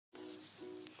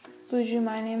Bonjour,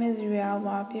 my name is Realle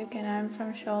and I'm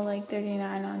from Lake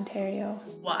 39, Ontario.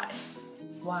 Why?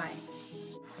 Why?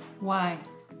 Why?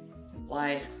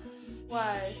 Why?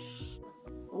 Why?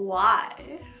 Why?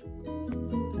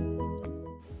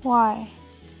 Why?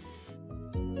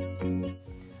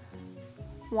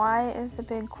 Why is the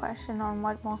big question on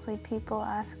what mostly people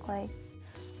ask, like,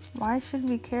 why should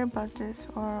we care about this,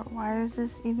 or why is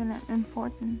this even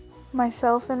important?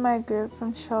 Myself and my group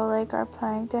from Shoal Lake are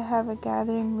planning to have a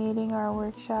gathering meeting or a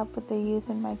workshop with the youth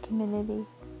in my community.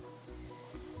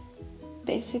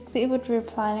 Basically, what we're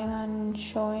planning on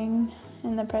showing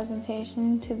in the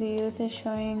presentation to the youth is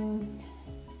showing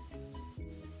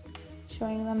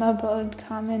them about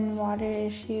common water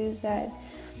issues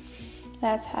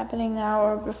that's happening now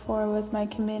or before with my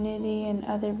community and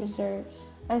other reserves.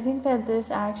 I think that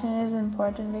this action is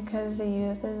important because the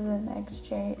youth is the next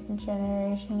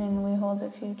generation and we hold the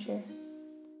future.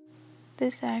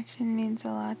 This action means a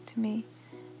lot to me.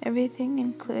 Everything,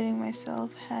 including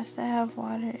myself, has to have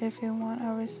water if we want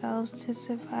ourselves to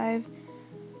survive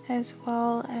as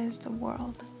well as the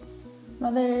world.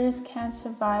 Mother Earth can't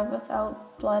survive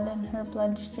without blood in her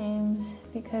bloodstreams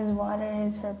because water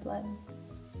is her blood.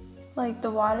 Like,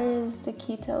 the water is the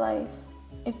key to life.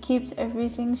 It keeps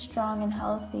everything strong and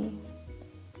healthy.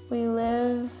 We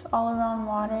live all around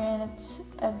water and it's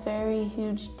a very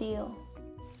huge deal.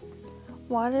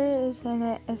 Water is an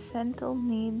essential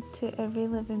need to every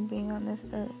living being on this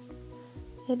earth.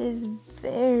 It is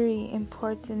very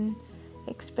important,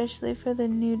 especially for the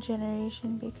new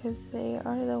generation, because they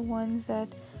are the ones that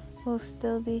will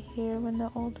still be here when the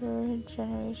older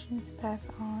generations pass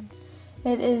on.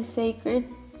 It is sacred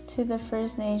to the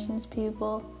First Nations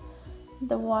people.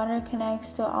 The water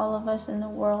connects to all of us in the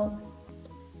world.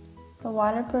 The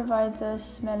water provides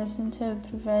us medicine to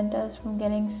prevent us from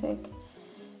getting sick.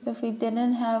 If we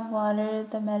didn't have water,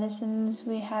 the medicines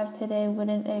we have today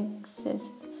wouldn't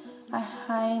exist. A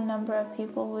high number of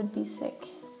people would be sick.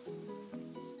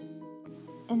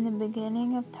 In the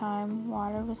beginning of time,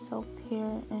 water was so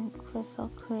pure and crystal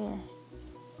clear.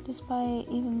 Just by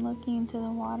even looking into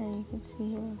the water, you could see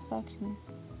your reflection.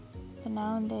 But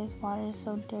nowadays, water is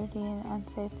so dirty and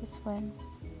unsafe to swim.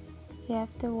 You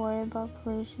have to worry about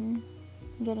pollution,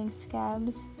 getting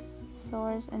scabs,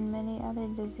 sores, and many other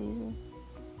diseases.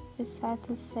 It's sad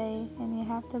to say, and you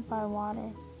have to buy water.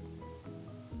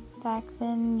 Back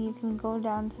then, you can go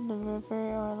down to the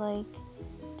river or lake,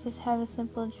 just have a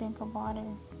simple drink of water.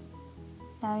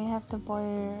 Now you have to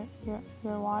boil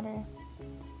your water.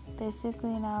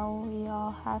 Basically, now we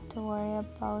all have to worry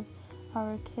about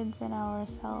our kids and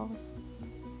ourselves.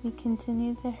 We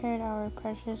continue to hurt our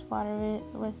precious water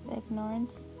with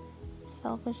ignorance,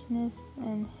 selfishness,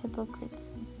 and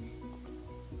hypocrisy.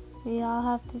 We all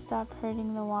have to stop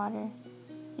hurting the water,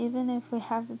 even if we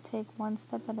have to take one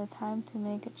step at a time to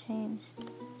make a change.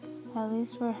 At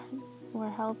least we're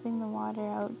helping the water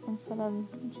out instead of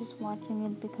just watching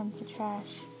it become to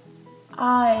trash.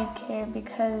 I care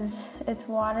because it's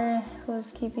water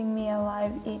who's keeping me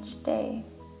alive each day.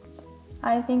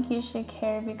 I think you should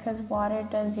care because water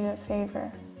does you a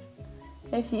favor.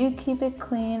 If you keep it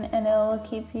clean, and it will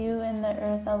keep you and the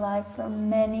earth alive for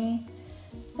many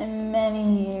and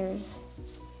many years.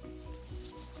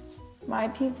 My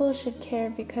people should care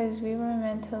because we were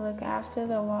meant to look after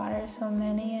the water so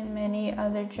many and many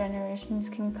other generations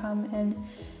can come and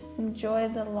enjoy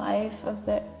the life of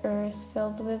the earth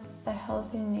filled with a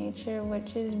healthy nature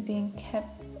which is being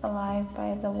kept alive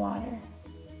by the water.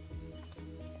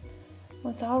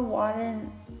 Without water,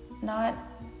 not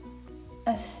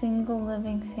a single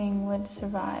living thing would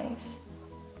survive.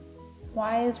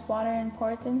 Why is water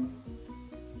important?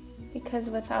 Because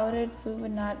without it, we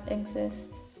would not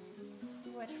exist. Thank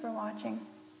you so much for watching.